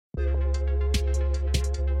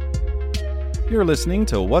You're listening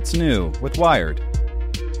to What's New with Wired.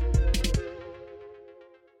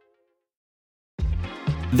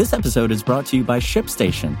 This episode is brought to you by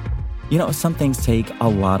ShipStation. You know, some things take a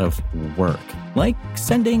lot of work, like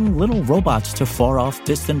sending little robots to far-off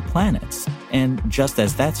distant planets. And just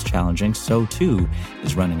as that's challenging, so too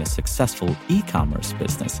is running a successful e-commerce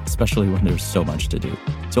business, especially when there's so much to do.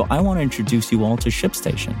 So I want to introduce you all to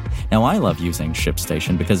ShipStation. Now, I love using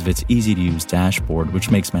ShipStation because of its easy-to-use dashboard,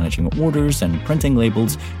 which makes managing orders and printing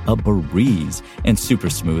labels a breeze and super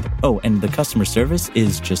smooth. Oh, and the customer service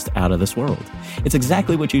is just out of this world. It's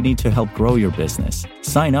exactly what you need to help grow your business.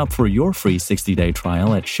 Sign up for your free 60-day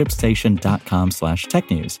trial at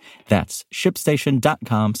shipstation.com/technews. That's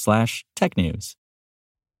shipstation.com/technews.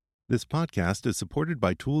 This podcast is supported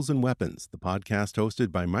by Tools and Weapons, the podcast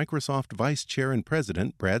hosted by Microsoft Vice Chair and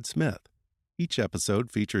President Brad Smith. Each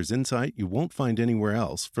episode features insight you won't find anywhere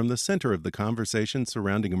else from the center of the conversation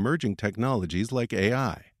surrounding emerging technologies like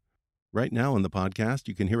AI. Right now on the podcast,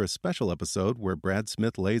 you can hear a special episode where Brad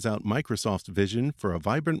Smith lays out Microsoft's vision for a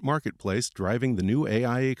vibrant marketplace driving the new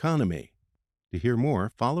AI economy. To hear more,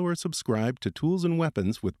 follow or subscribe to Tools and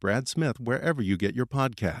Weapons with Brad Smith wherever you get your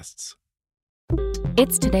podcasts.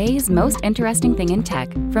 It's today's most interesting thing in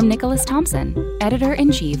tech from Nicholas Thompson,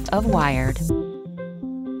 editor-in-chief of Wired.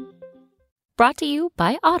 Brought to you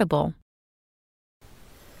by Audible.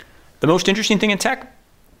 The most interesting thing in tech?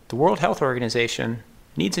 The World Health Organization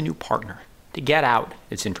needs a new partner to get out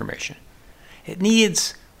its information. It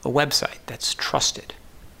needs a website that's trusted,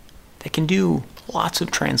 that can do lots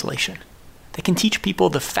of translation, that can teach people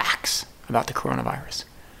the facts about the coronavirus.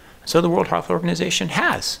 So the World Health Organization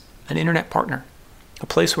has an internet partner, a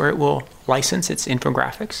place where it will license its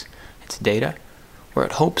infographics, its data, where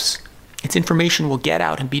it hopes its information will get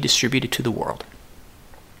out and be distributed to the world.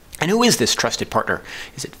 And who is this trusted partner?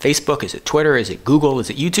 Is it Facebook? Is it Twitter? Is it Google? Is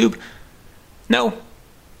it YouTube? No,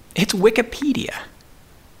 it's Wikipedia.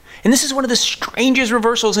 And this is one of the strangest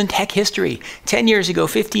reversals in tech history. 10 years ago,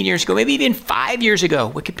 15 years ago, maybe even 5 years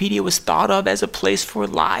ago, Wikipedia was thought of as a place for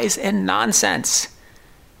lies and nonsense.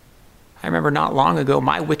 I remember not long ago,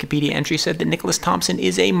 my Wikipedia entry said that Nicholas Thompson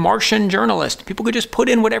is a Martian journalist. People could just put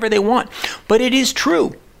in whatever they want. But it is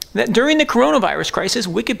true that during the coronavirus crisis,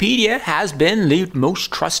 Wikipedia has been the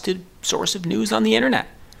most trusted source of news on the internet.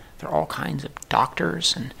 There are all kinds of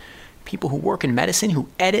doctors and people who work in medicine who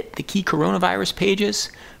edit the key coronavirus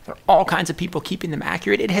pages. There are all kinds of people keeping them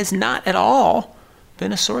accurate. It has not at all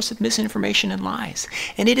been a source of misinformation and lies.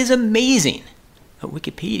 And it is amazing that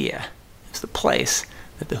Wikipedia is the place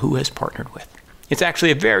that the WHO has partnered with. It's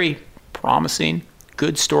actually a very promising,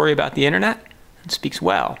 good story about the internet and speaks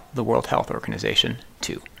well of the World Health Organization,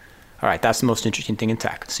 too. All right, that's the most interesting thing in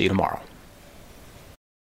tech. See you tomorrow.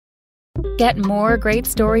 Get more great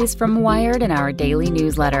stories from Wired in our daily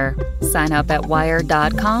newsletter. Sign up at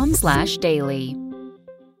wired.com/daily.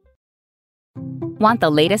 Want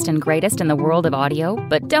the latest and greatest in the world of audio,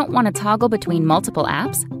 but don't want to toggle between multiple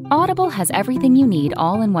apps? Audible has everything you need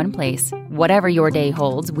all in one place. Whatever your day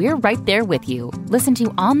holds, we're right there with you. Listen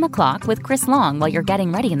to On the Clock with Chris Long while you're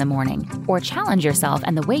getting ready in the morning. Or challenge yourself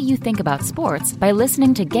and the way you think about sports by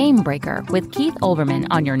listening to Game Breaker with Keith Olbermann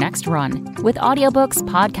on your next run. With audiobooks,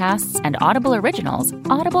 podcasts, and Audible originals,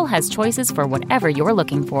 Audible has choices for whatever you're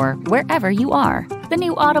looking for, wherever you are. The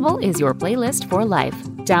new Audible is your playlist for life.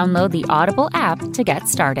 Download the Audible app to get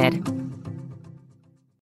started.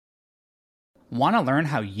 Want to learn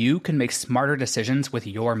how you can make smarter decisions with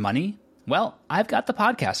your money? Well, I've got the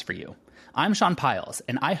podcast for you. I'm Sean Piles,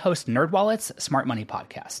 and I host NerdWallet's Smart Money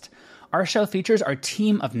Podcast. Our show features our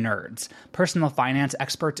team of nerds, personal finance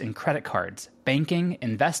experts in credit cards, banking,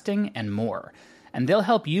 investing, and more. And they'll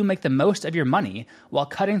help you make the most of your money while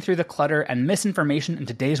cutting through the clutter and misinformation in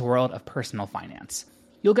today's world of personal finance.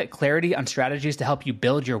 You'll get clarity on strategies to help you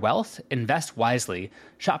build your wealth, invest wisely,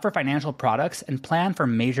 shop for financial products, and plan for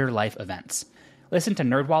major life events. Listen to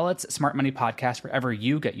NerdWallet's Smart Money Podcast wherever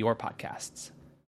you get your podcasts.